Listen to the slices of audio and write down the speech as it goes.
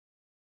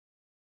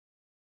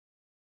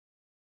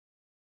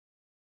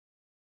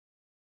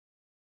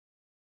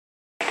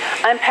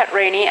I'm Pat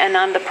Rainey, and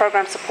I'm the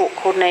Program Support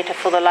Coordinator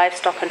for the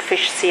Livestock and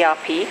Fish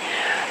CRP.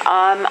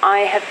 I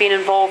have been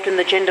involved in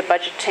the gender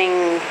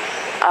budgeting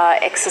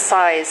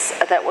exercise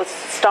that was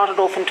started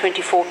off in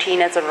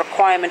 2014 as a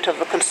requirement of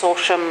the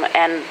consortium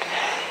and,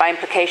 by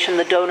implication,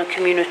 the donor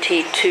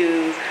community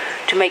to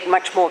make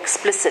much more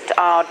explicit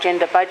our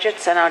gender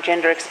budgets and our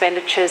gender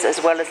expenditures,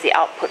 as well as the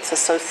outputs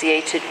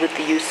associated with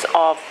the use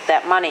of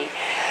that money.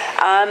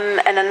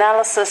 An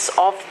analysis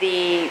of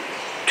the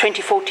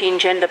 2014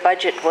 gender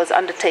budget was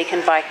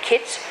undertaken by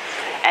KIT,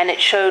 and it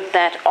showed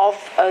that of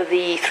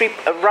the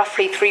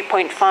roughly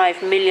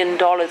 $3.5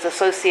 million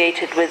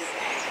associated with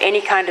any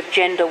kind of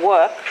gender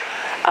work,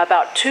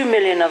 about $2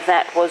 million of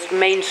that was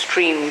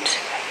mainstreamed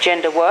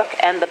gender work,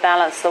 and the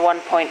balance, the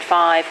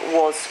 1.5,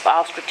 was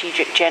our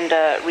strategic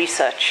gender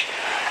research.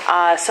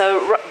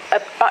 So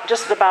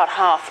just about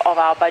half of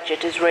our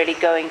budget is really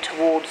going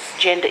towards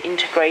gender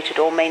integrated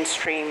or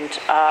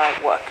mainstreamed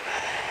work.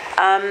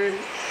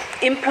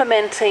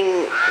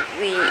 Implementing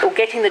or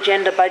getting the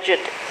gender budget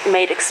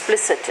made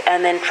explicit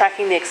and then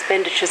tracking the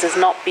expenditures has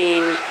not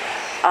been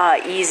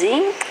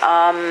easy.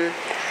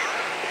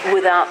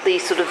 Without the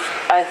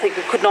I think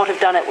we could not have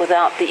done it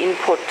without the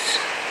input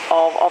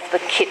of the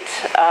KIT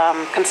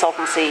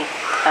consultancy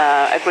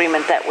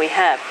agreement that we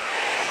have.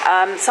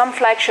 Some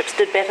flagships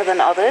did better than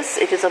others.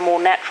 It is a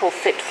more natural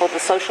fit for the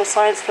social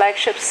science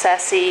flagships,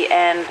 SASSI,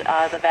 and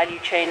the value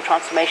chain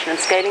transformation and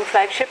scaling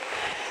flagship.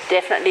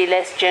 Definitely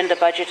less gender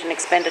budget and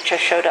expenditure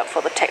showed up for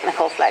the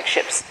technical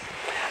flagships.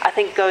 I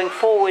think going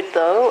forward,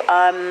 though,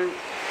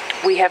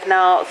 we have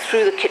now,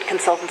 through the KIT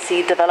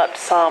consultancy, developed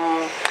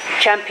some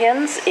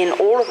champions in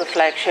all of the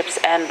flagships,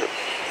 and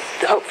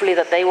hopefully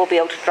that they will be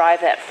able to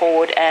drive that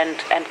forward and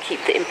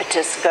keep the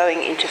impetus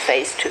going into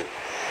phase 2.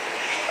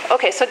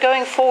 Okay, so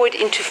going forward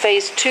into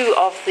phase 2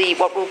 of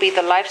what will be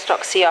the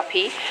livestock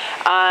CRP,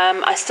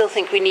 I still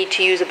think we need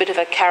to use a bit of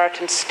a carrot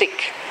and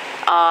stick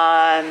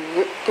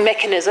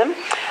mechanism.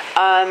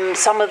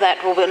 Some of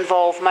that will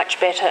involve much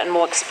better and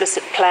more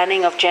explicit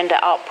planning of gender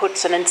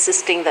outputs and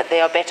insisting that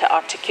they are better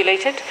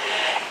articulated.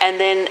 And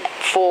then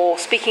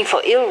speaking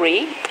for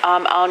ILRI,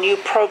 our new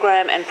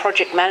program and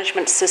project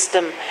management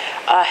system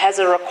has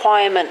a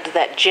requirement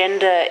that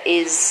gender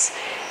is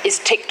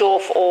ticked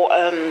off, or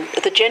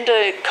the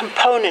gender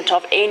component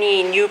of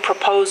any new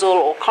proposal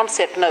or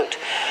concept note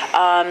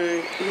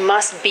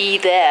must be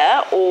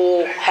there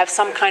or have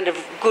some kind of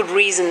good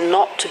reason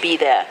not to be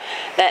there.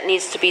 That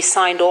needs to be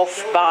signed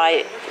off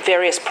by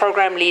various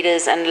program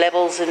leaders and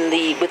levels within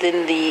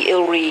the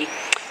ILRI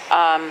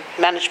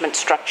management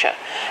structure.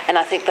 And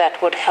I think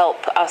that would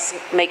help us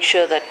make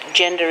sure that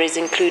gender is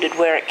included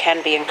where it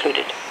can be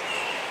included.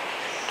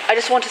 I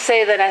just want to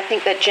say that I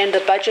think that gender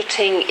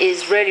budgeting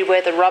is really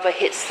where the rubber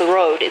hits the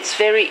road. It's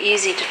very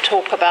easy to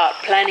talk about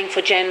planning for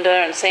gender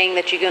and saying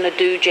that you're going to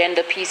do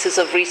gender pieces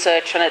of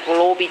research and it will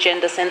all be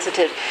gender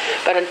sensitive.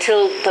 But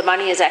until the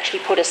money is actually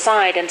put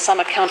aside and some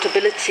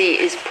accountability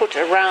is put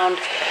around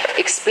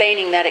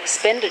explaining that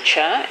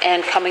expenditure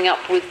and coming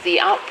up with the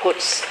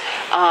outputs,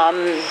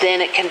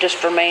 then it can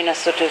just remain a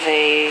sort of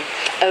a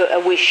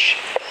wish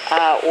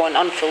or an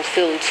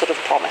unfulfilled sort of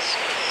promise.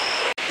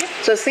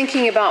 So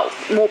thinking about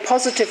more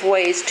positive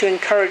ways to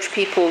encourage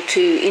people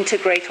to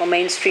integrate or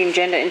mainstream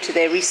gender into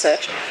their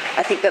research,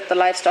 I think that the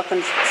Livestock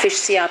and Fish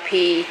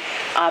CRP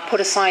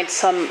put aside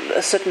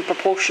a certain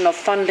proportion of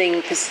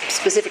funding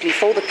specifically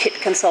for the KIT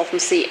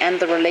consultancy and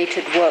the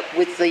related work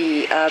with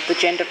the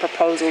gender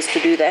proposals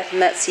to do that,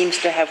 and that seems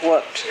to have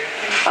worked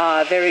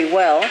very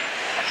well.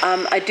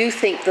 I do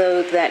think,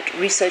 though, that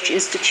research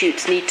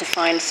institutes need to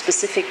find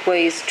specific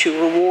ways to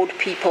reward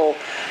people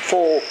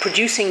for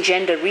producing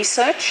gender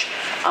research,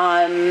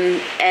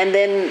 and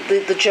then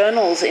the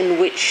journals in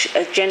which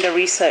gender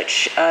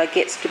research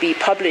gets to be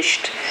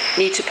published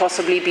need to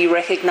possibly be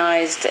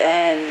recognized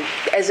and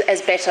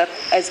as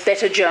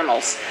better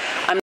journals.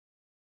 I'm